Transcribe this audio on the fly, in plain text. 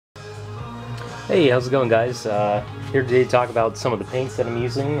Hey, how's it going, guys? Here today to talk about some of the paints that I'm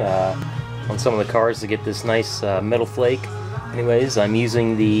using on some of the cars to get this nice metal flake. Anyways, I'm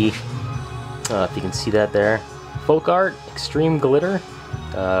using the, if you can see that there, Folk Art Extreme Glitter.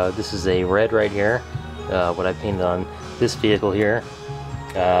 This is a red right here, what I painted on this vehicle here.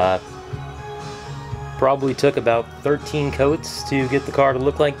 Probably took about 13 coats to get the car to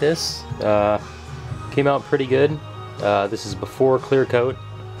look like this. Came out pretty good. This is before clear coat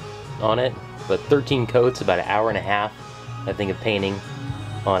on it. But 13 coats, about an hour and a half, I think, of painting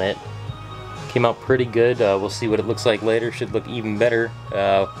on it. Came out pretty good. We'll see what it looks like later. Should look even better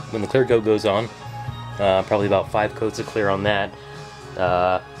when the clear coat goes on. Probably about 5 coats of clear on that.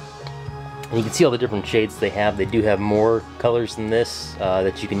 And you can see all the different shades they have. They do have more colors than this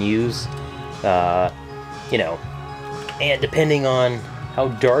that you can use. You know, and depending on how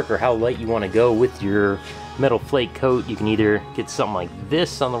dark or how light you want to go with your metal flake coat, you can either get something like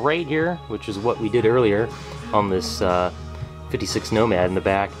this on the right here, which is what we did earlier on this 56 Nomad in the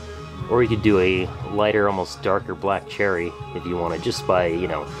back, or you could do a lighter, almost darker black cherry if you want to, just by, you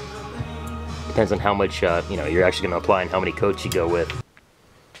know, depends on how much you know, you're actually going to apply and how many coats you go with.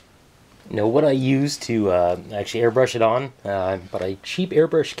 Now, what I use to actually airbrush it on, but a cheap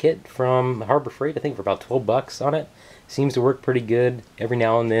airbrush kit from Harbor Freight, I think for about 12 bucks on it. Seems to work pretty good. Every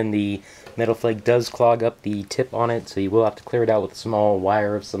now and then the metal flake does clog up the tip on it, so you will have to clear it out with a small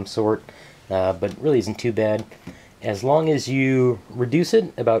wire of some sort, but it really isn't too bad. As long as you reduce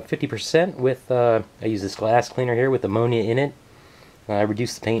it about 50% with, I use this glass cleaner here with ammonia in it. I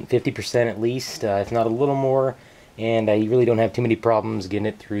reduce the paint 50% at least, if not a little more, and I really don't have too many problems getting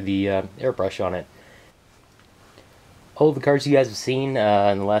it through the airbrush on it. All of the cars you guys have seen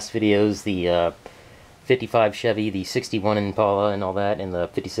in the last videos, the 55 Chevy, the 61 Impala and all that, and the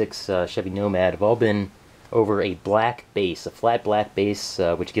 56 Chevy Nomad have all been over a black base, a flat black base,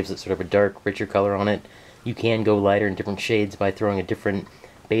 which gives it sort of a dark, richer color on it. You can go lighter in different shades by throwing a different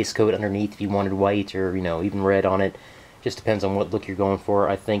base coat underneath if you wanted white or, you know, even red on it. Just depends on what look you're going for.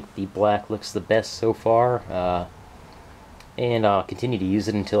 I think the black looks the best so far, and I'll continue to use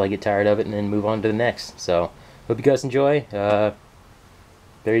it until I get tired of it and then move on to the next. So, hope you guys enjoy. There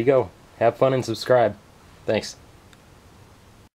you go. Have fun and subscribe. Thanks.